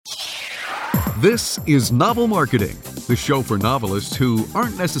This is Novel Marketing, the show for novelists who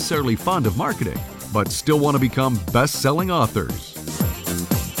aren't necessarily fond of marketing, but still want to become best-selling authors.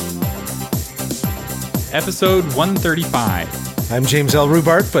 Episode 135. I'm James L.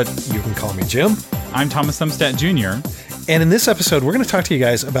 Rubart, but you can call me Jim. I'm Thomas Umstattd Jr. And in this episode, we're going to talk to you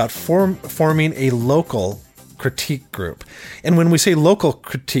guys about forming a local critique group. And when we say local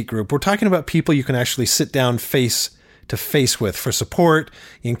critique group, we're talking about people you can actually sit down face to face with for support,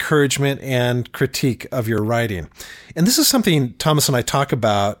 encouragement, and critique of your writing. And this is something Thomas and I talk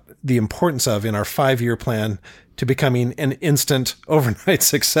about the importance of in our 5-year plan to becoming an instant overnight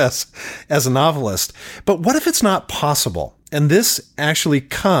success as a novelist. But what if it's not possible? And this actually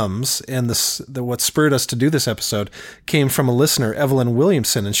comes, and what spurred us to do this episode came from a listener, Evelyn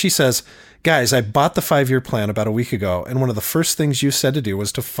Williamson. And she says, guys, I bought the 5-year plan about a week ago, and one of the first things you said to do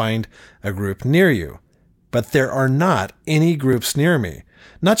was to find a group near you. But there are not any groups near me,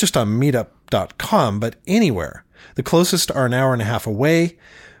 not just on meetup.com, but anywhere. The closest are an hour and a half away.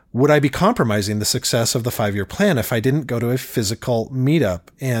 Would I be compromising the success of the 5-year plan if I didn't go to a physical meetup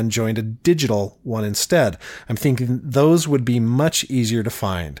and joined a digital one instead? I'm thinking those would be much easier to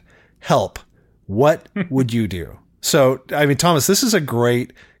find. Help. What would you do? So, I mean, Thomas, this is a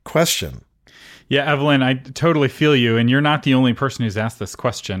great question. Yeah, Evelyn, I totally feel you. And you're not the only person who's asked this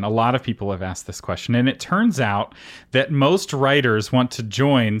question. A lot of people have asked this question. And it turns out that most writers want to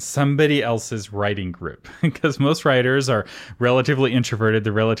join somebody else's writing group because most writers are relatively introverted.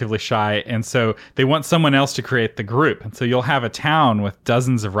 They're relatively shy. And so they want someone else to create the group. And so you'll have a town with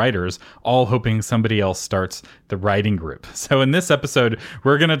dozens of writers all hoping somebody else starts the writing group. So in this episode,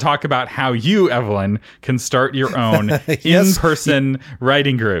 we're going to talk about how you, Evelyn, can start your own in-person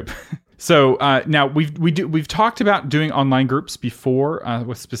writing group. So now we've talked about doing online groups before,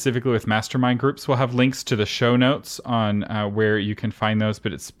 specifically with mastermind groups. We'll have links to the show notes on where you can find those,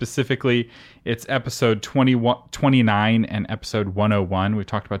 but it's episode 29 and episode 101. We've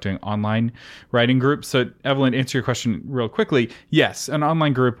talked about doing online writing groups. So Evelyn, answer your question real quickly. Yes, an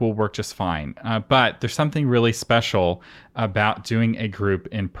online group will work just fine, but there's something really special about doing a group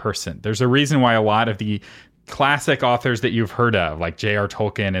in person. There's a reason why a lot of the classic authors that you've heard of, like J.R.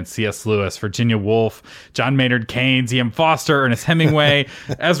 Tolkien and C.S. Lewis, Virginia Woolf, John Maynard Keynes, E.M. Foster, Ernest Hemingway,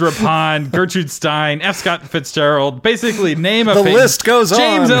 Ezra Pound, Gertrude Stein, F. Scott Fitzgerald, basically name a list goes on.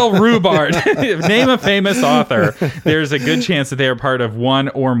 James L. Rubart, name a famous author. There's a good chance that they are part of one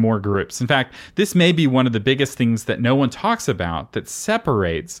or more groups. In fact, this may be one of the biggest things that no one talks about that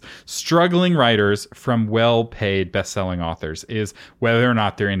separates struggling writers from well-paid best-selling authors is whether or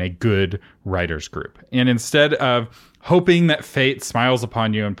not they're in a good writers group. And instead of hoping that fate smiles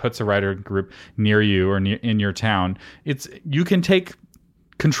upon you and puts a writer group near you or in your town, you can take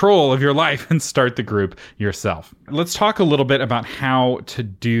control of your life and start the group yourself. Let's talk a little bit about how to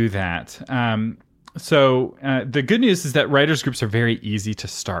do that. So the good news is that writers groups are very easy to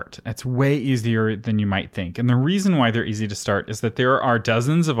start. It's way easier than you might think. And the reason why they're easy to start is that there are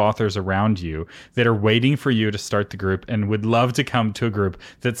dozens of authors around you that are waiting for you to start the group and would love to come to a group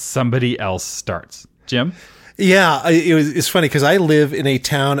that somebody else starts. Jim? Yeah, it's funny because I live in a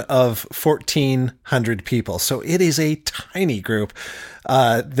town of 1,400 people. So it is a tiny group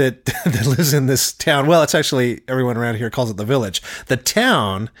that lives in this town. Well, it's actually, everyone around here calls it the village. The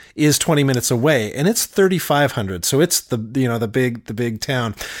town is 20 minutes away and it's 3,500. So it's the big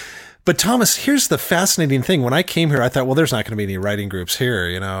town. But Thomas, here's the fascinating thing. When I came here, I thought, well, there's not going to be any writing groups here.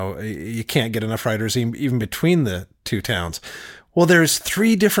 You can't get enough writers even between the two towns. Well, there's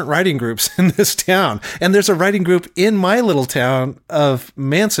 3 different writing groups in this town. And there's a writing group in my little town of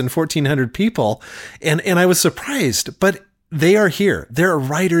Manson, 1,400 people. And I was surprised, but they are here. There are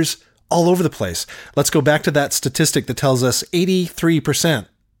writers all over the place. Let's go back to that statistic that tells us 83%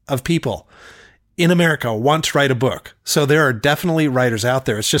 of people in America want to write a book. So there are definitely writers out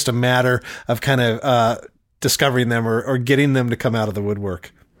there. It's just a matter of kind of discovering them or getting them to come out of the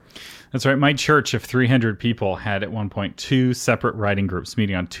woodwork. That's right. My church of 300 people had at one point 2 separate writing groups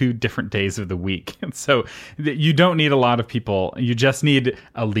meeting on 2 different days of the week. And so you don't need a lot of people. You just need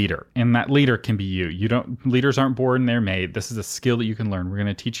a leader. And that leader can be you. Leaders aren't born, they're made. This is a skill that you can learn. We're going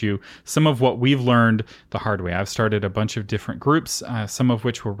to teach you some of what we've learned the hard way. I've started a bunch of different groups, some of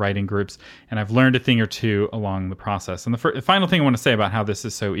which were writing groups, and I've learned a thing or two along the process. And the final thing I want to say about how this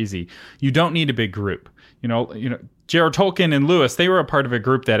is so easy, you don't need a big group. J.R. Tolkien and Lewis, they were a part of a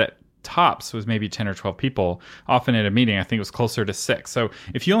group that tops was maybe 10 or 12 people. Often at a meeting, I think it was closer to 6. So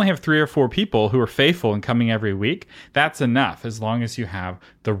if you only have 3 or 4 people who are faithful and coming every week, that's enough as long as you have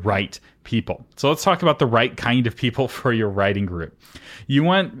the right people. So let's talk about the right kind of people for your writing group. You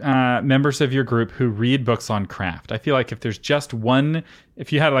want members of your group who read books on craft. I feel like if there's just one,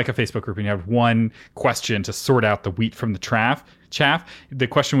 if you had like a Facebook group and you have one question to sort out the wheat from the chaff, the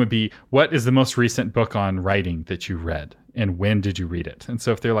question would be, what is the most recent book on writing that you read? And when did you read it? And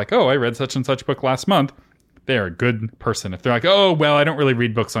so if they're like, oh, I read such and such book last month, they're a good person. If they're like, oh, well, I don't really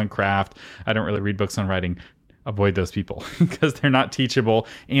read books on craft, I don't really read books on writing, avoid those people because they're not teachable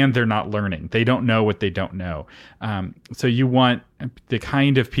and they're not learning. They don't know what they don't know. So you want the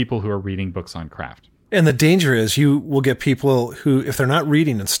kind of people who are reading books on craft. And the danger is you will get people who, if they're not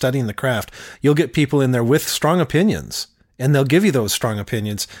reading and studying the craft, you'll get people in there with strong opinions. And they'll give you those strong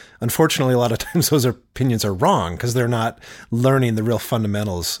opinions. Unfortunately, a lot of times those opinions are wrong because they're not learning the real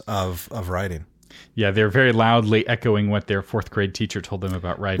fundamentals of writing. Yeah, they're very loudly echoing what their 4th grade teacher told them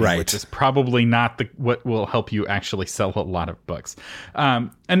about writing, right. Which is probably not what will help you actually sell a lot of books.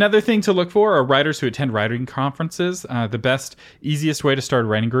 Another thing to look for are writers who attend writing conferences. The best, easiest way to start a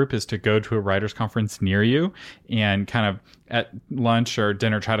writing group is to go to a writers conference near you and kind of at lunch or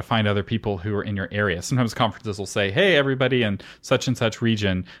dinner, try to find other people who are in your area. Sometimes conferences will say, hey, everybody in such and such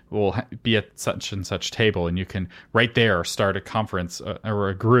region will be at such and such table. And you can right there start a conference or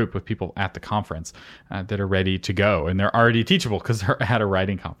a group with people at the conference that are ready to go. And they're already teachable because they're at a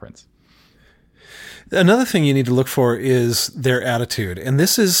writing conference. Another thing you need to look for is their attitude. And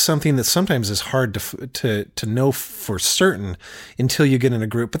this is something that sometimes is hard to know for certain until you get in a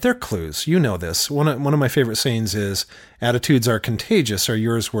group, but they're clues. You know this. One of my favorite sayings is, attitudes are contagious, are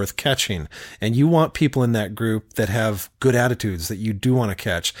yours worth catching. And you want people in that group that have good attitudes that you do want to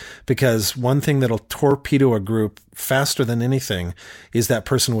catch, because one thing that'll torpedo a group faster than anything is that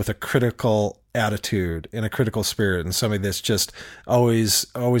person with a critical attitude and a critical spirit and somebody that's just always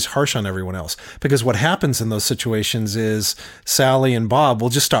harsh on everyone else. Because what happens in those situations is Sally and Bob will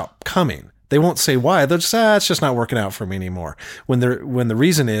just stop coming. They won't say why. They'll just say, it's just not working out for me anymore. When the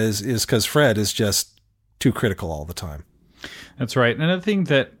reason is because Fred is just too critical all the time. That's right. Another thing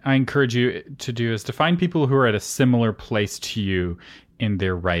that I encourage you to do is to find people who are at a similar place to you in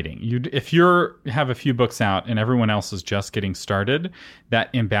their writing. If you have a few books out and everyone else is just getting started, that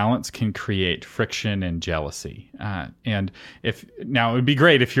imbalance can create friction and jealousy. And now it would be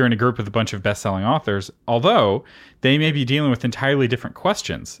great if you're in a group with a bunch of best-selling authors, although they may be dealing with entirely different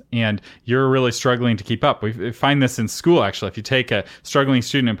questions and you're really struggling to keep up. We find this in school, actually. If you take a struggling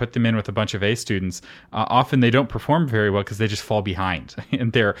student and put them in with a bunch of A students, often they don't perform very well because they just fall behind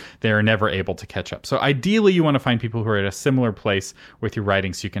and they're never able to catch up. So ideally, you want to find people who are at a similar place with your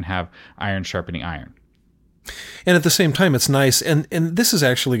writing so you can have iron sharpening iron. And at the same time, it's nice, and this is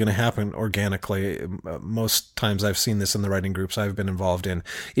actually going to happen organically. Most times I've seen this in the writing groups I've been involved in,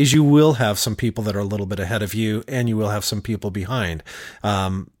 is you will have some people that are a little bit ahead of you, and you will have some people behind.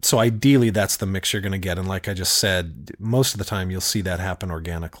 So ideally, that's the mix you're going to get. And like I just said, most of the time you'll see that happen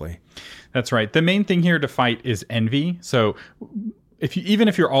organically. That's right. The main thing here to fight is envy. So even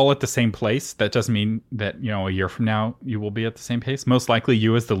if you're all at the same place, that doesn't mean that, a year from now you will be at the same pace. Most likely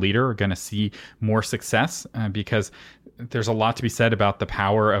you as the leader are going to see more success because there's a lot to be said about the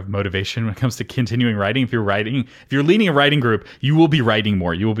power of motivation when it comes to continuing writing. If you're leading a writing group, you will be writing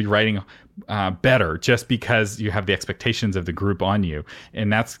more. You will be writing better just because you have the expectations of the group on you.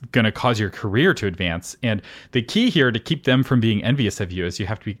 And that's going to cause your career to advance. And the key here to keep them from being envious of you is you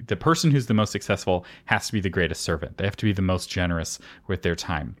have to be the person who's the most successful has to be the greatest servant. They have to be the most generous with their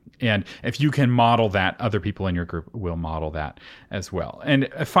time. And if you can model that, other people in your group will model that as well. And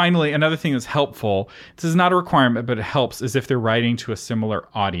finally, another thing that's helpful, this is not a requirement, but it helps, is if they're writing to a similar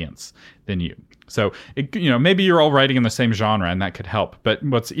audience than you. So, maybe you're all writing in the same genre and that could help. But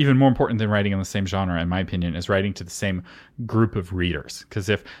what's even more important than writing in the same genre, in my opinion, is writing to the same group of readers. Because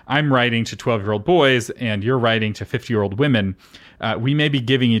if I'm writing to 12-year-old boys and you're writing to 50-year-old women, we may be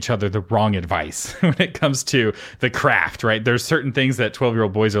giving each other the wrong advice when it comes to the craft, right? There's certain things that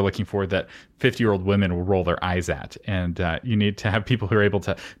 12-year-old boys are looking for that 50-year-old women will roll their eyes at. And you need to have people who are able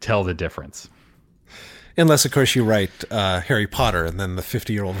to tell the difference. Unless, of course, you write Harry Potter, and then the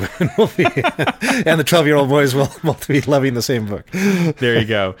 50-year-old women will be, and the 12-year-old boys will be loving the same book. There you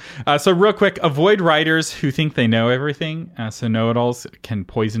go. So real quick, avoid writers who think they know everything. So know-it-alls can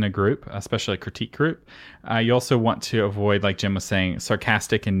poison a group, especially a critique group. You also want to avoid, like Jim was saying,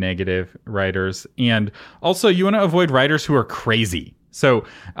 sarcastic and negative writers. And also, you want to avoid writers who are crazy. So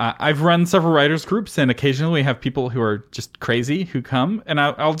I've run several writers groups, and occasionally we have people who are just crazy who come. And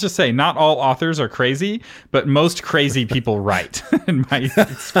I'll just say, not all authors are crazy, but most crazy people write, in my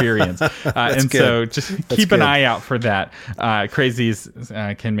experience. And good. So just keep an eye out for that.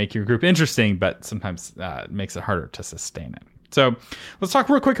 Crazies can make your group interesting, but sometimes it makes it harder to sustain it. So let's talk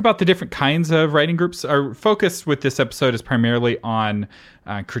real quick about the different kinds of writing groups. Our focus with this episode is primarily on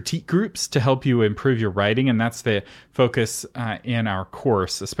critique groups to help you improve your writing, and that's the focus in our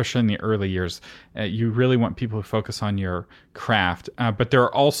course, especially in the early years. You really want people who focus on your craft, but there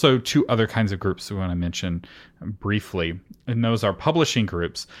are also two other kinds of groups we want to mention briefly, and those are publishing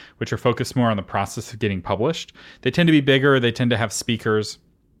groups, which are focused more on the process of getting published. They tend to be bigger, they tend to have speakers,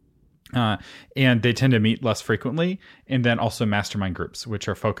 and they tend to meet less frequently. And then also mastermind groups, which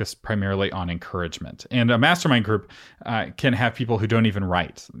are focused primarily on encouragement. And a mastermind group can have people who don't even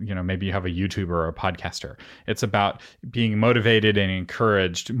write. Maybe you have a YouTuber or a podcaster. It's about being motivated and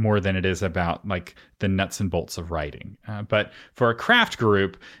encouraged more than it is about like the nuts and bolts of writing. But for a craft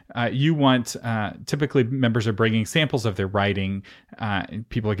group, you want typically members are bringing samples of their writing.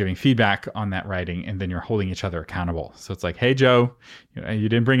 People are giving feedback on that writing, and then you're holding each other accountable. So it's like, hey, Joe, you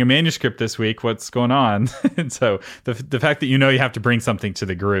didn't bring a manuscript this week. What's going on? And so the fact that you have to bring something to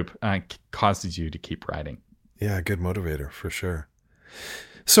the group causes you to keep writing. Yeah, good motivator for sure.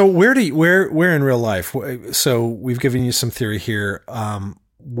 So where in real life? So we've given you some theory here.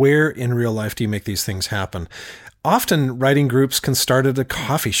 Where in real life do you make these things happen? Often writing groups can start at a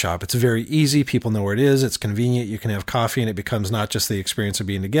coffee shop. It's very easy. People know where it is. It's convenient. You can have coffee, and it becomes not just the experience of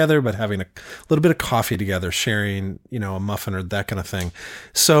being together, but having a little bit of coffee together, sharing, a muffin or that kind of thing.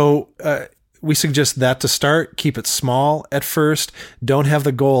 So, we suggest that to start. Keep it small at first. Don't have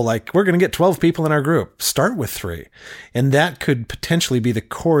the goal like we're going to get 12 people in our group. Start with 3. And that could potentially be the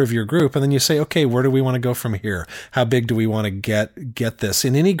core of your group. And then you say, okay, where do we want to go from here? How big do we want to get this?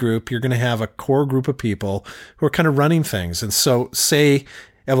 In any group, you're going to have a core group of people who are kind of running things. And so say,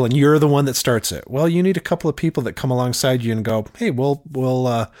 Evelyn, you're the one that starts it. Well, you need a couple of people that come alongside you and go, hey, we'll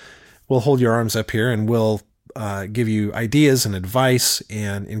hold your arms up here and we'll give you ideas and advice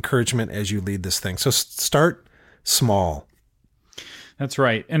and encouragement as you lead this thing. So start small. That's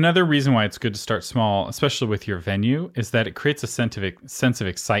right. Another reason why it's good to start small, especially with your venue, is that it creates a sense of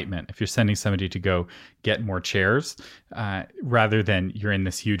excitement if you're sending somebody to go get more chairs rather than you're in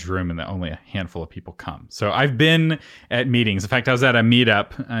this huge room and only a handful of people come. So I've been at meetings. In fact, I was at a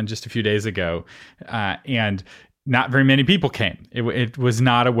meetup just a few days ago, and not very many people came. It was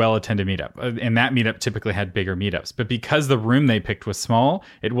not a well-attended meetup. And that meetup typically had bigger meetups. But because the room they picked was small,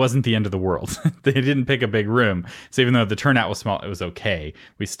 it wasn't the end of the world. They didn't pick a big room. So even though the turnout was small, it was okay.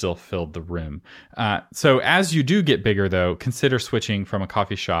 We still filled the room. So as you do get bigger, though, consider switching from a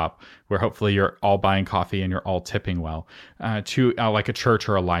coffee shop where hopefully you're all buying coffee and you're all tipping well to like a church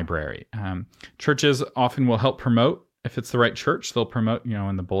or a library. Churches often will help promote. If it's the right church, they'll promote,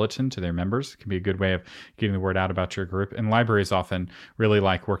 in the bulletin to their members. It can be a good way of getting the word out about your group. And libraries often really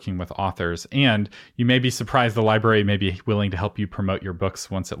like working with authors. And you may be surprised the library may be willing to help you promote your books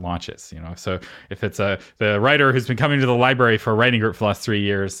once it launches. So if it's the writer who's been coming to the library for a writing group for the last 3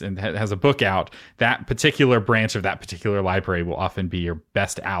 years and has a book out, that particular branch of that particular library will often be your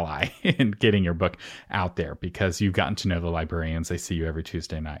best ally in getting your book out there because you've gotten to know the librarians. They see you every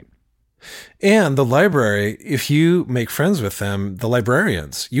Tuesday night. And the library, if you make friends with them, the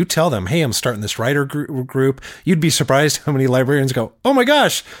librarians, you tell them, hey, I'm starting this writer group. You'd be surprised how many librarians go, oh my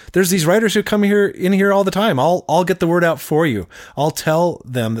gosh, there's these writers who come in here all the time. I'll get the word out for you. I'll tell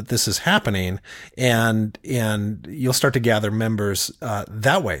them that this is happening, and you'll start to gather members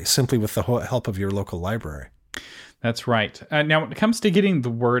that way, simply with the help of your local library. That's right. Now, when it comes to getting the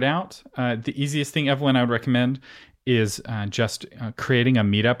word out, the easiest thing, Evelyn, I would recommend is just creating a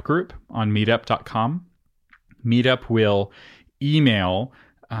meetup group on meetup.com. Meetup will email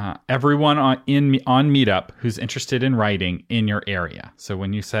everyone on Meetup who's interested in writing in your area. So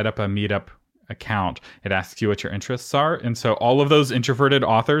when you set up a Meetup account, it asks you what your interests are. And so all of those introverted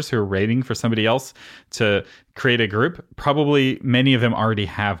authors who are waiting for somebody else to create a group, probably many of them already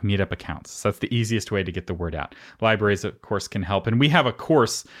have Meetup accounts. So that's the easiest way to get the word out. Libraries, of course, can help. And we have a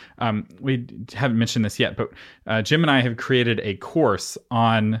course. We haven't mentioned this yet, but Jim and I have created a course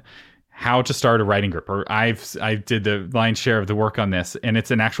on how to start a writing group. Or I did the lion's share of the work on this, and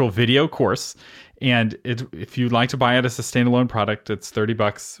it's an actual video course. And if you'd like to buy it as a standalone product, it's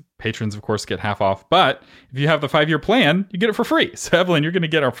 $30. Patrons, of course, get half off. But if you have the 5-year plan, you get it for free. So, Evelyn, you're going to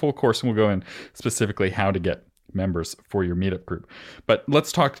get our full course, and we'll go in specifically how to get members for your meetup group. But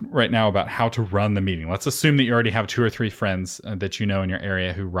let's talk right now about how to run the meeting. Let's assume that you already have 2 or 3 friends that you know in your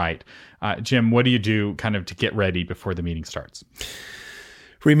area who write. Jim, what do you do kind of to get ready before the meeting starts?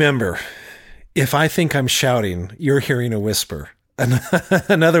 Remember, if I think I'm shouting, you're hearing a whisper.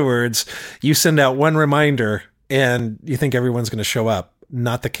 In other words, you send out one reminder and you think everyone's going to show up.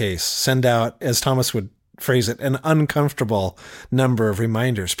 Not the case. Send out, as Thomas would phrase it, an uncomfortable number of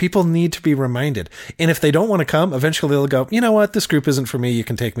reminders. People need to be reminded. And if they don't want to come, eventually they'll go, you know what, this group isn't for me. You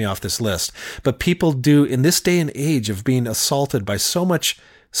can take me off this list. But people do, in this day and age of being assaulted by so much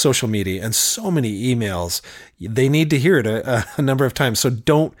social media and so many emails, they need to hear it a number of times. So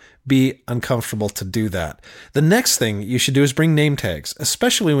don't be uncomfortable to do that. The next thing you should do is bring name tags,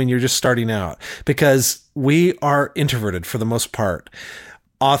 especially when you're just starting out, because we are introverted for the most part.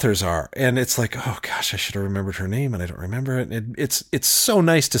 Authors are. And it's like, oh gosh, I should have remembered her name and I don't remember it. It's so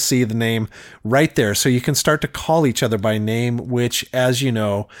nice to see the name right there. So you can start to call each other by name, which, as you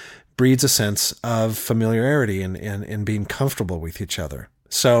know, breeds a sense of familiarity and being comfortable with each other.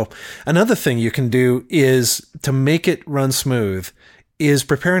 So another thing you can do is to make it run smooth is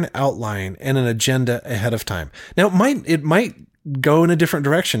prepare an outline and an agenda ahead of time. Now it might go in a different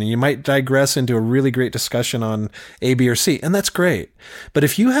direction and you might digress into a really great discussion on A, B, or C, and that's great. But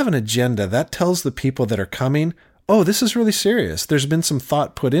if you have an agenda, that tells the people that are coming, oh, this is really serious. There's been some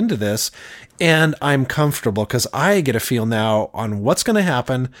thought put into this, and I'm comfortable because I get a feel now on what's going to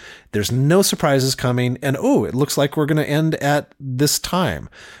happen. There's no surprises coming, and oh, it looks like we're going to end at this time.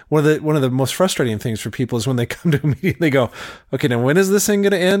 One of the most frustrating things for people is when they come to a meeting, they go, okay, now when is this thing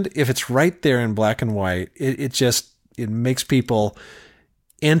going to end? If it's right there in black and white, it makes people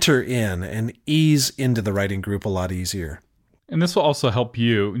enter in and ease into the writing group a lot easier. And this will also help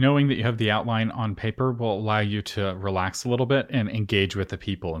you. Knowing that you have the outline on paper will allow you to relax a little bit and engage with the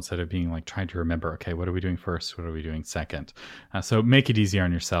people instead of being like trying to remember, okay, what are we doing first? What are we doing second? So make it easier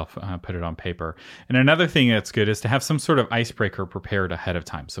on yourself. Put it on paper. And another thing that's good is to have some sort of icebreaker prepared ahead of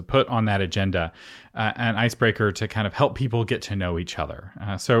time. So put on that agenda an icebreaker to kind of help people get to know each other.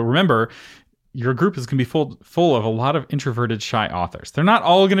 So remember, your group is going to be full of a lot of introverted, shy authors. They're not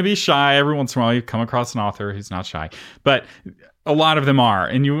all going to be shy. Every once in a while, you come across an author who's not shy, but a lot of them are.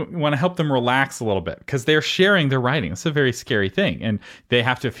 And you want to help them relax a little bit because they're sharing their writing. It's a very scary thing, and they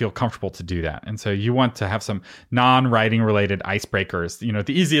have to feel comfortable to do that. And so you want to have some non-writing related icebreakers. You know,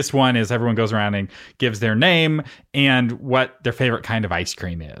 the easiest one is everyone goes around and gives their name and what their favorite kind of ice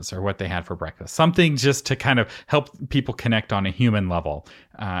cream is or what they had for breakfast. Something just to kind of help people connect on a human level,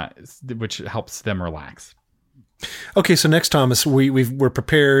 which helps them relax. Okay, so next, Thomas, we're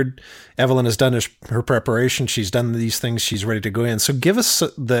prepared. Evelyn has done her preparation. She's done these things. She's ready to go in. So give us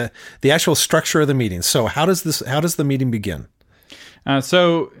the actual structure of the meeting. So how does the meeting begin?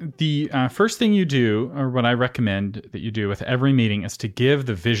 So the first thing you do, or what I recommend that you do with every meeting, is to give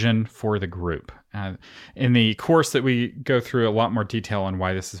the vision for the group. In the course that we go through a lot more detail on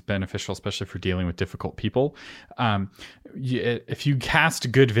why this is beneficial, especially for dealing with difficult people. If you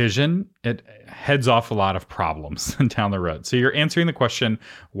cast good vision, it heads off a lot of problems down the road. So you're answering the question,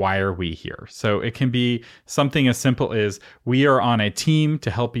 why are we here? So it can be something as simple as we are on a team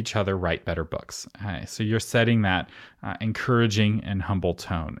to help each other write better books. So you're setting that encouraging and humble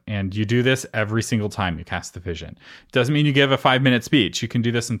tone. And you do this every single time you cast the vision. Doesn't mean you give a 5-minute speech. You can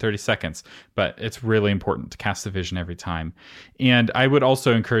do this in 30 seconds, but it's really important to cast the vision every time. And I would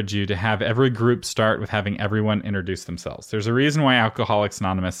also encourage you to have every group start with having everyone introduce themselves. There's a reason why Alcoholics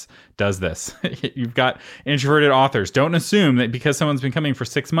Anonymous does this. You've got introverted authors. Don't assume that because someone's been coming for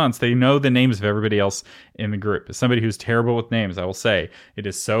 6 months, they know the names of everybody else in the group. As somebody who's terrible with names, I will say it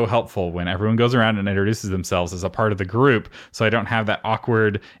is so helpful when everyone goes around and introduces themselves as a part of the group, so I don't have that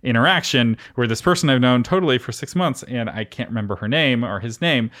awkward interaction where this person I've known totally for 6 months and I can't remember her name or his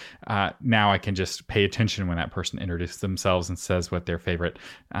name. Now I can just pay attention when that person introduces themselves and says what their favorite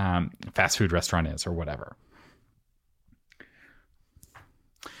fast food restaurant is or whatever.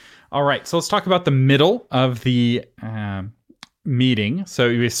 All right, so let's talk about the middle of the meeting. So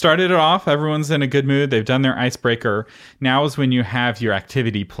we started it off, everyone's in a good mood, they've done their icebreaker. Now is when you have your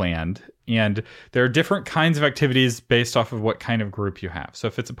activity planned. And there are different kinds of activities based off of what kind of group you have. So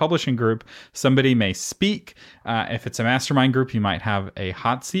if it's a publishing group, somebody may speak. If it's a mastermind group, you might have a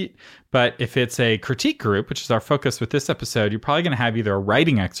hot seat. But if it's a critique group, which is our focus with this episode, you're probably going to have either a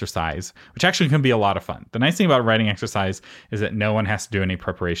writing exercise, which actually can be a lot of fun. The nice thing about a writing exercise is that no one has to do any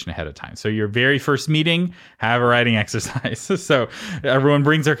preparation ahead of time. So your very first meeting, have a writing exercise. So everyone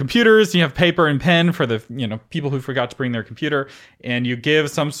brings their computers, you have paper and pen for the people who forgot to bring their computer, and you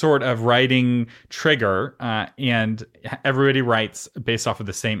give some sort of writing trigger, and everybody writes based off of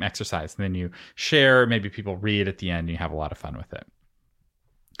the same exercise. And then you share, maybe people read at the end, and you have a lot of fun with it.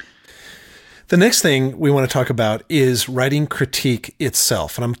 The next thing we want to talk about is writing critique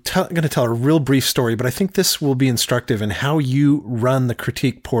itself. And I'm going to tell a real brief story, but I think this will be instructive in how you run the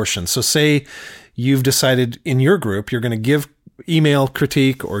critique portion. So say you've decided in your group you're going to give email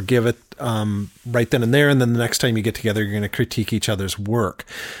critique or give it right then and there, and then the next time you get together, you're going to critique each other's work.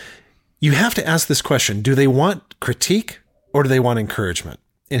 You have to ask this question: do they want critique or do they want encouragement?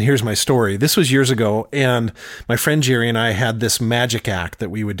 And here's my story. This was years ago, and my friend Jerry and I had this magic act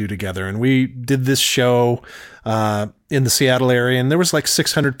that we would do together. And we did this show in the Seattle area, and there was like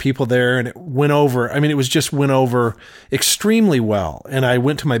 600 people there, and it went over. I mean, it went over extremely well. And I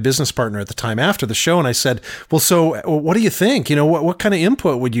went to my business partner at the time after the show, and I said, well, so what do you think? You know, what kind of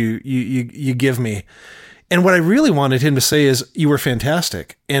input would you give me? And what I really wanted him to say is, you were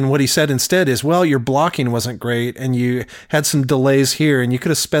fantastic. And what he said instead is, well, your blocking wasn't great, and you had some delays here, and you could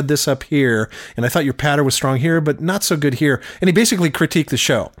have sped this up here, and I thought your patter was strong here, but not so good here. And he basically critiqued the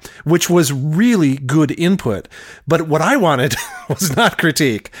show, which was really good input. But what I wanted was not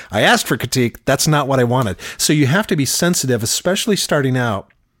critique. I asked for critique. That's not what I wanted. So you have to be sensitive, especially starting out,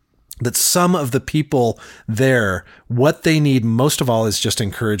 that some of the people there, what they need most of all is just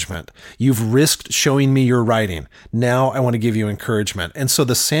encouragement. You've risked showing me your writing. Now I want to give you encouragement. And so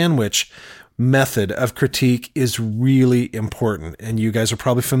the sandwich method of critique is really important. And you guys are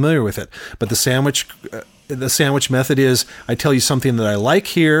probably familiar with it. But the sandwich method is, I tell you something that I like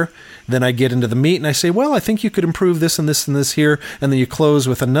here, then I get into the meat and I say, well, I think you could improve this and this and this here. And then you close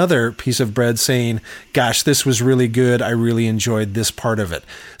with another piece of bread saying, gosh, this was really good. I really enjoyed this part of it.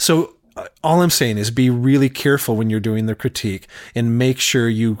 So all I'm saying is be really careful when you're doing the critique and make sure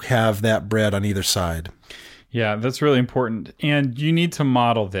you have that bread on either side. Yeah, that's really important. And you need to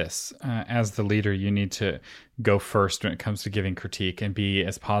model this as the leader. You need to go first when it comes to giving critique and be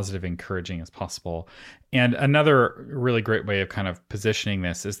as positive, encouraging as possible. And another really great way of kind of positioning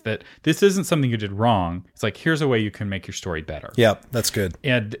this is that this isn't something you did wrong. It's like, here's a way you can make your story better. Yeah, that's good.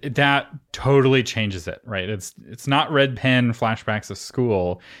 And that totally changes it, right? It's not red pen flashbacks of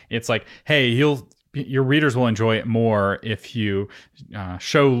school. It's like, hey, your readers will enjoy it more if you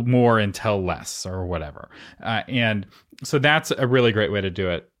show more and tell less or whatever. And so that's a really great way to do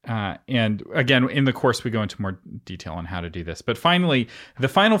it. And again, in the course, we go into more detail on how to do this. But finally, the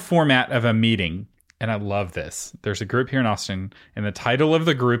final format of a meeting, and I love this. There's a group here in Austin, and the title of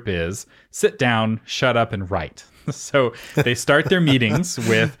the group is Sit Down, Shut Up, and Write. So they start their meetings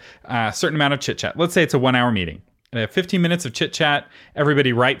with a certain amount of chit-chat. Let's say it's a 1-hour meeting. They have 15 minutes of chit-chat.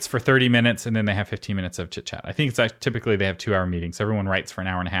 Everybody writes for 30 minutes, and then they have 15 minutes of chit-chat. I think it's typically they have 2-hour meetings. Everyone writes for an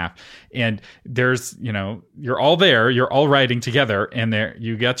hour and a half. And there's, you're all there. You're all writing together, and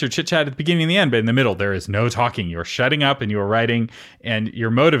you got your chit-chat at the beginning and the end, but in the middle, there is no talking. You're shutting up, and you're writing, and you're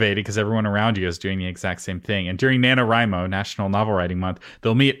motivated because everyone around you is doing the exact same thing. And during NaNoWriMo, National Novel Writing Month,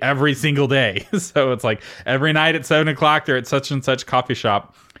 they'll meet every single day. So it's like every night at 7 o'clock, they're at such and such coffee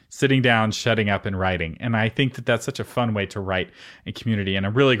shop, sitting down, shutting up, and writing. And I think that that's such a fun way to write a community and a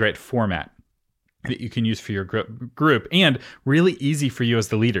really great format that you can use for your group, and really easy for you as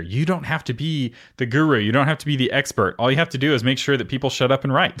the leader. You don't have to be the guru. You don't have to be the expert. All you have to do is make sure that people shut up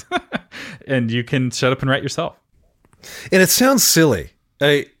and write. And you can shut up and write yourself. And it sounds silly.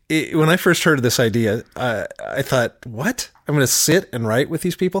 When I first heard of this idea, I thought, what? I'm going to sit and write with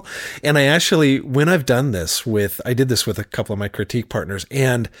these people? And I actually, when I've done this I did this with a couple of my critique partners,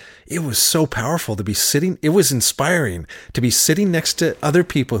 and it was so powerful to be sitting. It was inspiring to be sitting next to other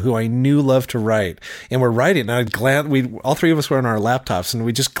people who I knew loved to write, and we're writing. And I'd glance, all three of us were on our laptops, and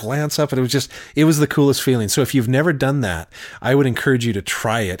we just glance up, and it was the coolest feeling. So if you've never done that, I would encourage you to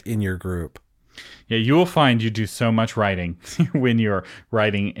try it in your group. Yeah, you will find you do so much writing when you're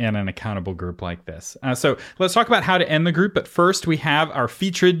writing in an accountable group like this. So let's talk about how to end the group. But first, we have our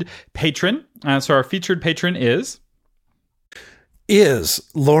featured patron. So our featured patron is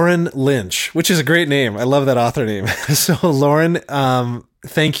Lauren Lynch, which is a great name. I love that author name. So Lauren,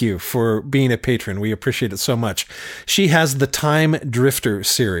 thank you for being a patron. We appreciate it so much. She has the Time Drifter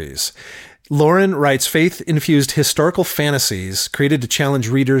series. Lauren writes faith-infused historical fantasies created to challenge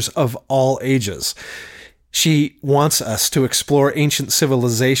readers of all ages. She wants us to explore ancient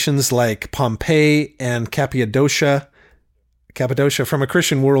civilizations like Pompeii and Cappadocia from a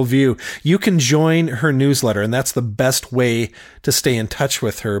Christian worldview. You can join her newsletter, and that's the best way to stay in touch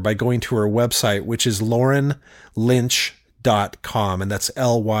with her, by going to her website, which is laurenlynch.com, and that's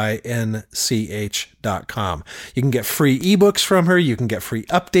LYNCH.com. You can get free ebooks from her. You can get free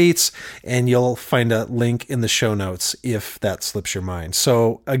updates, and you'll find a link in the show notes if that slips your mind.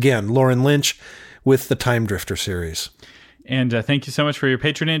 So again, Lauren Lynch with the Time Drifter series. And thank you so much for your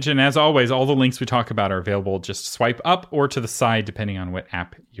patronage. And as always, all the links we talk about are available. Just swipe up or to the side, depending on what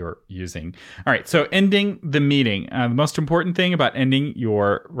app you're using. All right. So ending the meeting. The most important thing about ending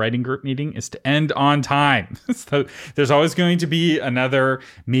your writing group meeting is to end on time. So there's always going to be another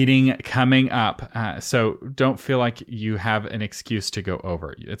meeting coming up. So don't feel like you have an excuse to go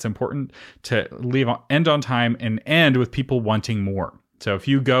over. It's important to end on time and end with people wanting more. So if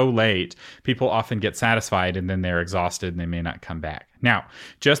you go late, people often get satisfied and then they're exhausted and they may not come back. Now,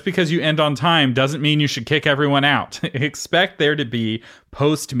 just because you end on time doesn't mean you should kick everyone out. Expect there to be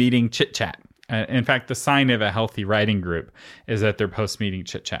post-meeting chit-chat. In fact, the sign of a healthy writing group is that they're post-meeting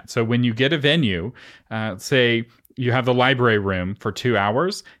chit-chat. So when you get a venue, say you have the library room for 2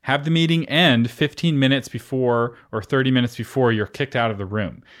 hours, have the meeting end 15 minutes before or 30 minutes before you're kicked out of the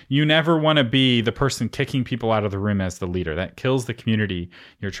room. You never want to be the person kicking people out of the room as the leader. That kills the community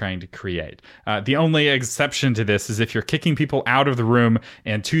you're trying to create. The only exception to this is if you're kicking people out of the room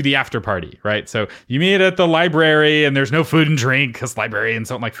and to the after party, right? So you meet at the library and there's no food and drink because librarians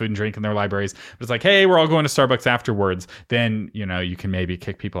don't like food and drink in their libraries. But it's like, hey, we're all going to Starbucks afterwards. Then, you can maybe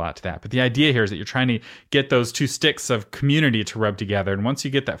kick people out to that. But the idea here is that you're trying to get those two sticks of community to rub together. And once you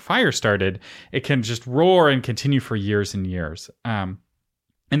get that fire started, it can just roar and continue for years and years. And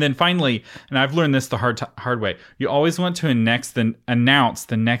then finally, and I've learned this the hard way, you always want to announce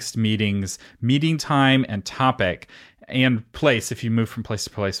the next meeting's meeting time and topic and place if you move from place to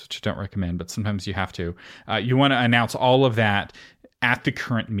place, which I don't recommend, but sometimes you have to. You want to announce all of that at the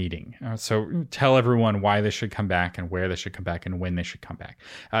current meeting. So tell everyone why they should come back and where they should come back and when they should come back.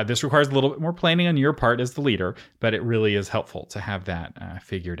 This requires a little bit more planning on your part as the leader, but it really is helpful to have that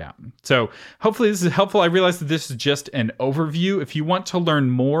figured out. So hopefully this is helpful. I realize that this is just an overview. If you want to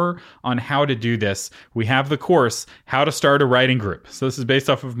learn more on how to do this, we have the course, How to Start a Writing Group. So this is based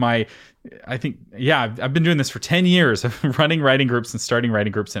off of I've been doing this for 10 years of running writing groups and starting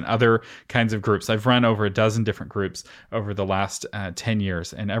writing groups and other kinds of groups. I've run over a dozen different groups over the last 10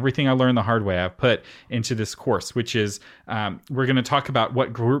 years. And everything I learned the hard way, I've put into this course, which is we're going to talk about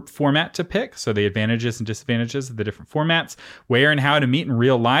what group format to pick. So the advantages and disadvantages of the different formats, where and how to meet in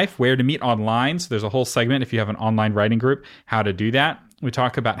real life, where to meet online. So there's a whole segment if you have an online writing group, how to do that. We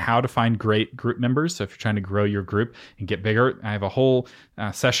talk about how to find great group members. So if you're trying to grow your group and get bigger, I have a whole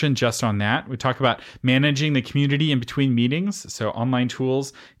session just on that. We talk about managing the community in between meetings. So online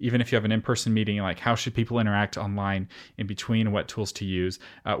tools, even if you have an in-person meeting, like how should people interact online in between and what tools to use,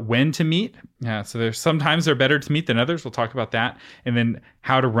 when to meet. So there's sometimes they're better to meet than others. We'll talk about that. And then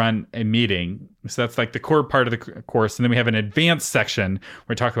how to run a meeting. So that's like the core part of the course. And then we have an advanced section where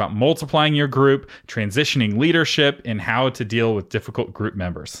we talk about multiplying your group, transitioning leadership, and how to deal with difficult group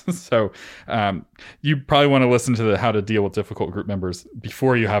members. So you probably want to listen to the how to deal with difficult group members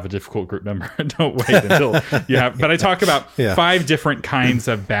before you have a difficult group member. Don't wait until you have. But I talk about 5 different kinds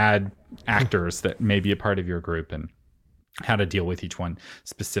of bad actors that may be a part of your group and how to deal with each one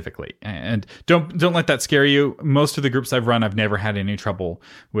specifically. And don't let that scare you. Most of the groups I've run, I've never had any trouble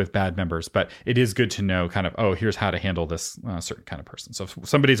with bad members, but it is good to know kind of, here's how to handle this certain kind of person. So if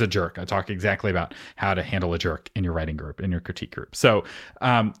somebody's a jerk, I talk exactly about how to handle a jerk in your writing group, in your critique group. So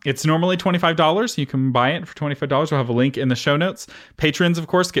it's normally $25. You can buy it for $25. We'll have a link in the show notes. Patrons, of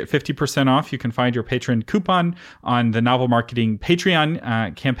course, get 50% off. You can find your patron coupon on the Novel Marketing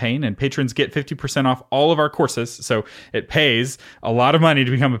Patreon campaign, and patrons get 50% off all of our courses. So it pays a lot of money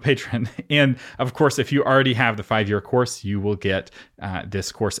to become a patron. And of course, if you already have the 5-year course, you will get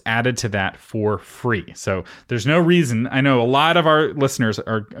this course added to that for free. So there's no reason. I know a lot of our listeners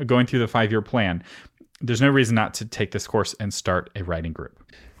are going through the 5-year plan. There's no reason not to take this course and start a writing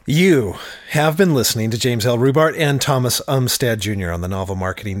group. You have been listening to James L. Rubart and Thomas Umstead Jr. on the Novel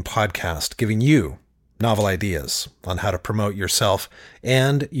Marketing Podcast, giving you novel ideas on how to promote yourself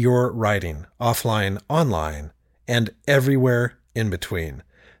and your writing offline, online, and everywhere in between.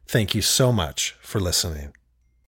 Thank you so much for listening.